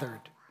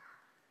gathered.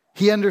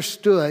 He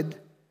understood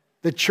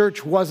the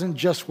church wasn't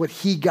just what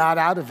he got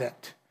out of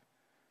it.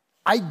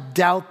 I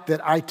doubt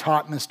that I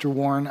taught Mr.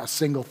 Warren a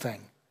single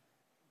thing.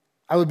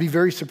 I would be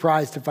very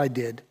surprised if I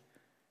did.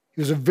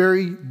 He was a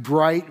very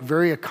bright,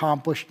 very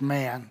accomplished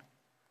man,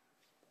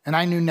 and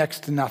I knew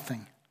next to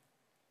nothing.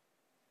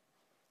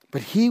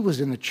 But he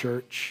was in the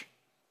church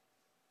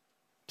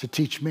to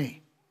teach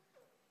me.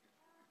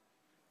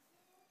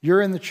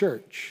 You're in the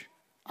church.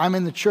 I'm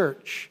in the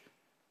church.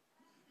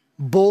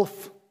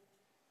 Both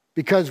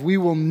because we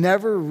will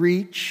never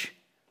reach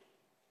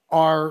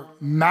our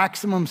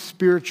maximum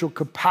spiritual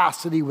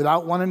capacity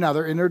without one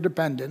another,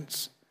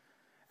 interdependence,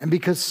 and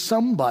because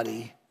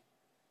somebody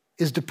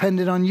is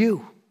dependent on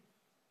you.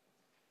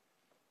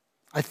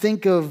 I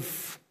think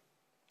of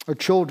our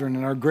children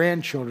and our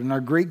grandchildren, our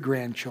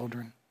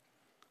great-grandchildren.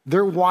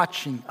 They're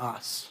watching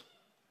us.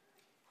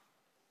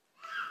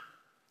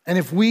 And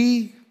if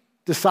we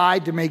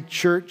decide to make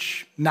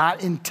church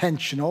not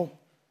intentional,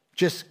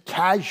 just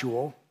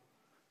casual,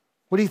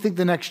 what do you think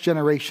the next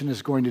generation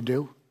is going to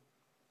do?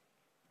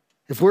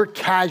 If we're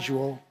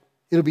casual,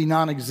 it'll be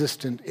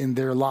non-existent in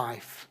their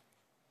life.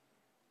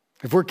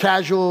 If we're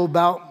casual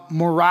about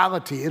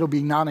morality, it'll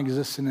be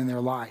non-existent in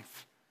their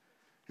life.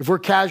 If we're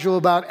casual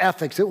about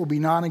ethics, it will be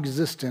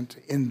non-existent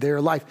in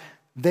their life.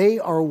 They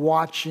are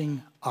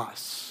watching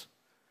us.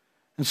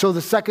 And so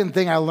the second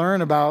thing I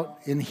learn about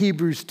in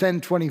Hebrews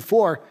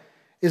 10:24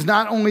 is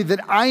not only that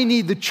I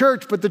need the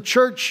church, but the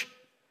church,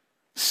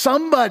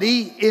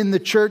 somebody in the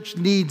church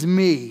needs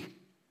me.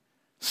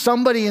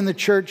 Somebody in the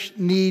church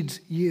needs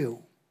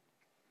you.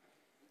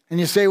 And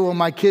you say, well,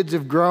 my kids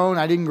have grown.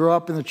 I didn't grow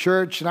up in the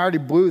church, and I already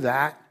blew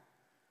that.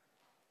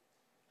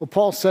 Well,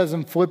 Paul says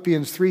in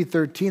Philippians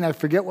 3:13, I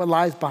forget what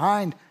lies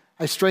behind.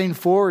 I strain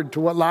forward to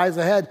what lies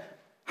ahead.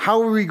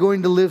 How are we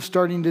going to live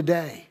starting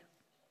today?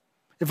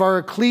 If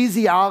our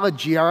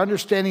ecclesiology, our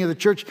understanding of the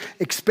church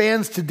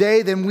expands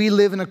today, then we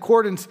live in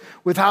accordance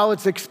with how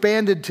it's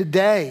expanded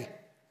today.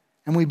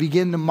 And we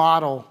begin to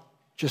model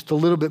just a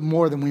little bit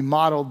more than we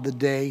modeled the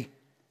day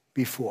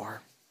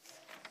before.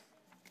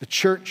 The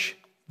church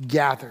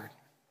gathered.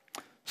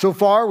 So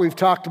far, we've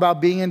talked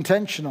about being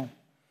intentional,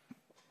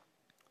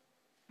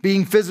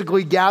 being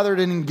physically gathered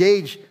and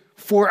engaged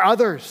for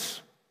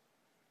others.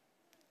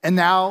 And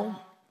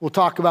now we'll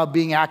talk about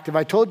being active.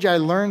 I told you I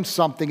learned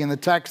something in the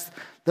text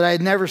that I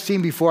had never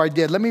seen before I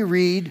did. Let me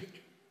read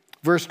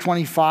verse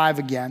 25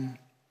 again.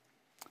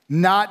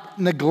 Not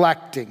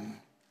neglecting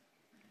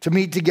to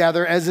meet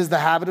together, as is the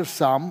habit of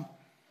some,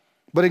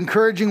 but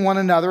encouraging one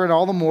another, and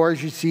all the more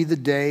as you see the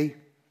day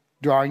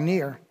drawing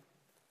near.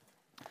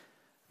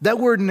 That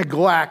word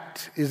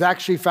neglect is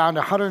actually found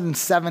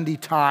 170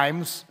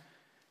 times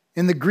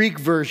in the Greek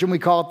version. We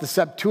call it the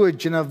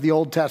Septuagint of the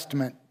Old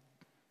Testament.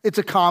 It's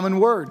a common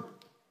word.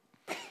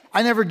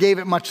 I never gave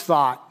it much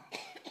thought,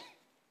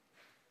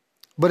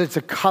 but it's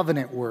a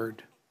covenant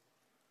word.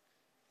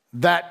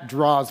 That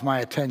draws my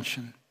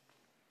attention.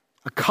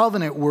 A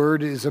covenant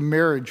word is a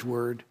marriage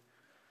word.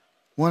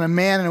 When a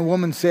man and a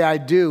woman say, I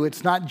do,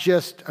 it's not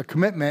just a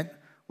commitment.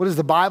 What does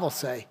the Bible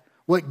say?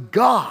 What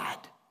God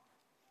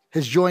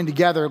has joined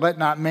together, let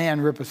not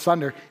man rip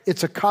asunder.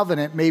 It's a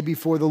covenant made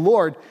before the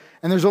Lord.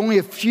 And there's only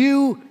a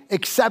few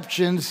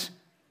exceptions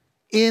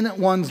in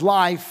one's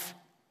life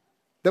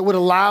that would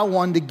allow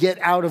one to get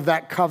out of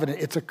that covenant.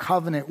 It's a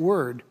covenant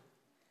word.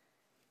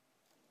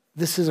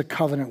 This is a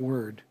covenant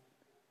word.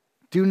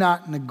 Do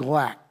not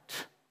neglect.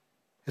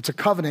 It's a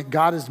covenant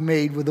God has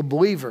made with a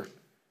believer.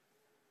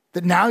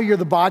 That now you're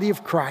the body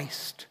of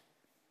Christ.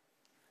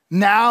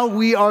 Now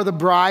we are the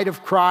bride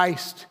of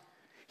Christ.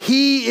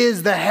 He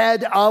is the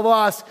head of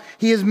us.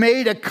 He has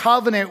made a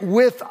covenant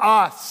with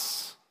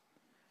us.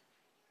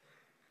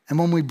 And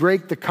when we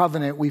break the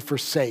covenant, we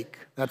forsake.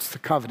 That's the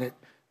covenant.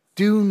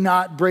 Do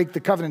not break the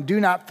covenant. Do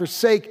not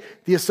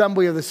forsake the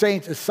assembly of the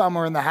saints, as some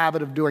are in the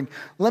habit of doing.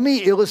 Let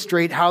me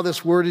illustrate how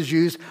this word is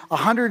used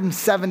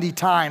 170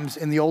 times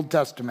in the Old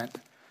Testament.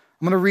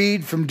 I'm going to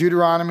read from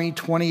Deuteronomy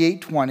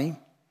 28:20.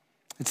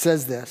 It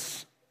says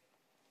this.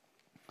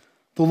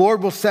 The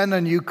Lord will send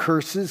on you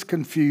curses,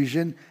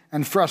 confusion,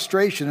 and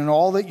frustration in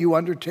all that you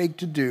undertake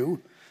to do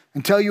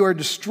until you are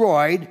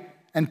destroyed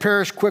and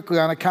perish quickly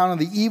on account of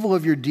the evil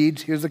of your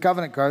deeds. Here's the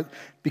covenant card.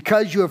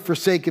 Because you have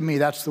forsaken me.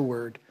 That's the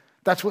word.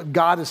 That's what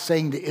God is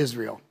saying to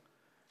Israel.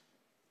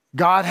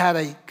 God had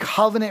a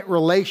covenant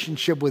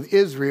relationship with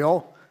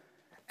Israel,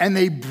 and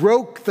they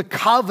broke the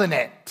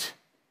covenant.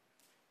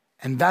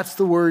 And that's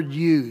the word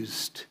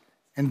used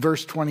in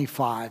verse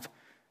 25.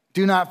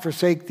 Do not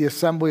forsake the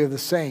assembly of the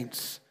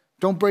saints.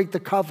 Don't break the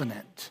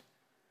covenant.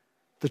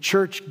 The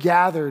church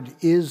gathered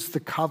is the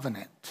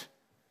covenant,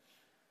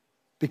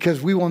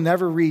 because we will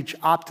never reach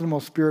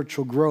optimal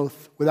spiritual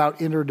growth without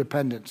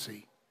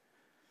interdependency.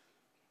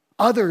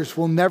 Others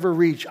will never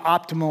reach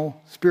optimal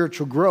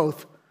spiritual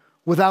growth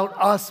without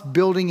us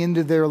building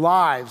into their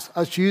lives,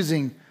 us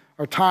using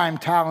our time,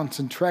 talents,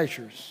 and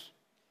treasures.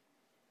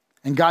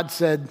 And God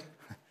said,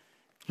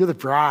 you're the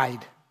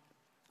bride.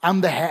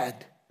 I'm the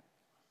head.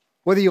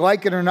 Whether you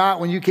like it or not,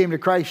 when you came to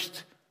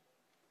Christ,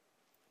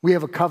 we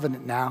have a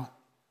covenant now.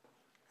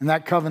 And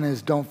that covenant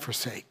is don't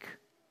forsake.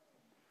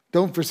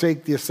 Don't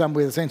forsake the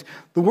assembly of the saints.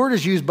 The word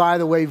is used, by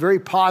the way, very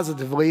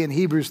positively in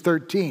Hebrews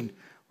 13,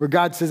 where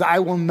God says, I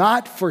will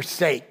not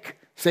forsake,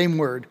 same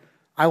word,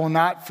 I will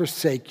not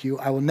forsake you.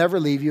 I will never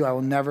leave you. I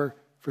will never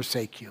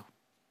forsake you.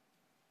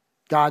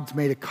 God's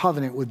made a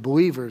covenant with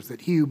believers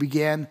that he who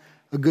began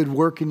a good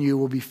work in you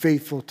will be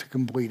faithful to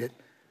complete it.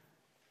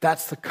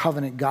 That's the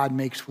covenant God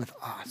makes with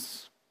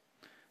us.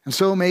 And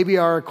so maybe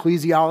our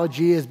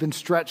ecclesiology has been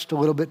stretched a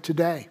little bit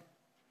today.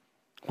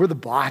 We're the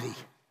body.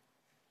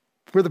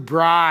 We're the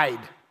bride.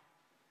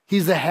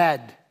 He's the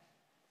head.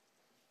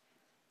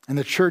 And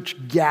the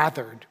church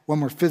gathered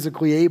when we're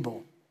physically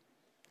able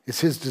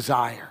is his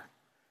desire.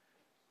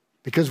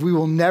 Because we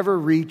will never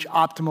reach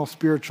optimal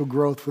spiritual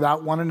growth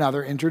without one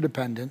another,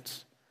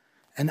 interdependence,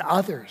 and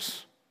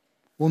others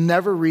will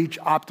never reach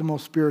optimal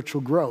spiritual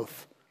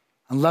growth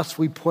unless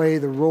we play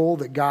the role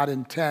that God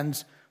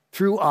intends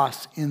through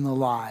us in the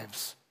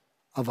lives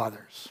of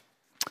others.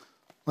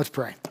 Let's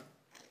pray.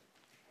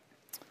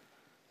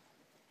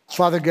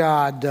 Father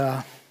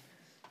God,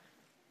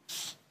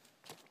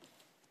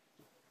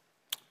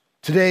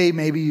 today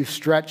maybe you've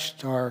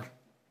stretched our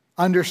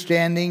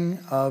understanding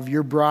of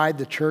your bride,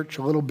 the church,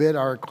 a little bit,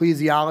 our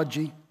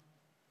ecclesiology.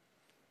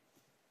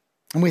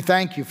 And we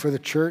thank you for the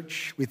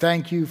church. We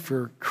thank you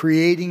for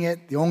creating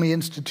it, the only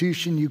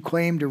institution you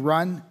claim to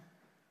run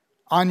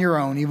on your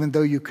own, even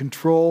though you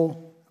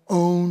control,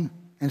 own,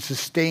 and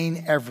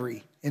sustain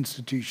every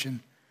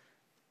institution.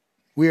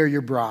 We are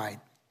your bride.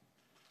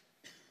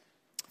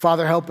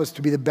 Father, help us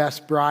to be the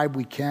best bride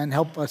we can.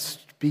 Help us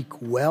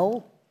speak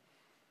well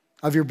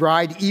of your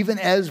bride, even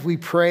as we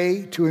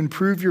pray to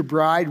improve your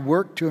bride,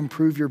 work to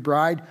improve your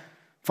bride.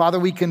 Father,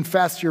 we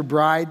confess your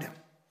bride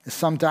is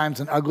sometimes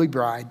an ugly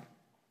bride.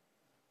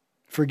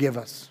 Forgive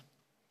us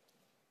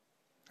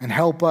and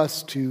help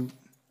us to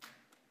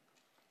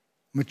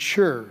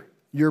mature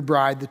your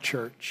bride, the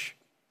church,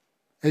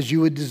 as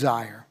you would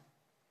desire.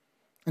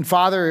 And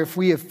Father, if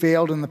we have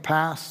failed in the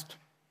past,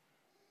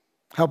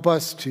 help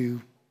us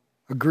to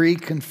agree,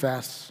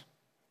 confess,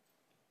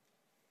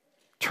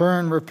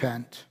 turn,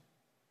 repent,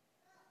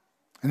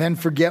 and then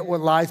forget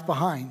what lies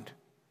behind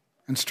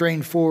and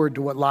strain forward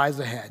to what lies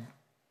ahead.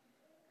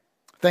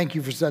 Thank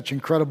you for such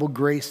incredible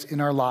grace in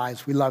our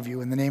lives. We love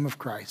you in the name of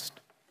Christ.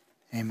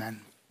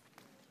 Amen.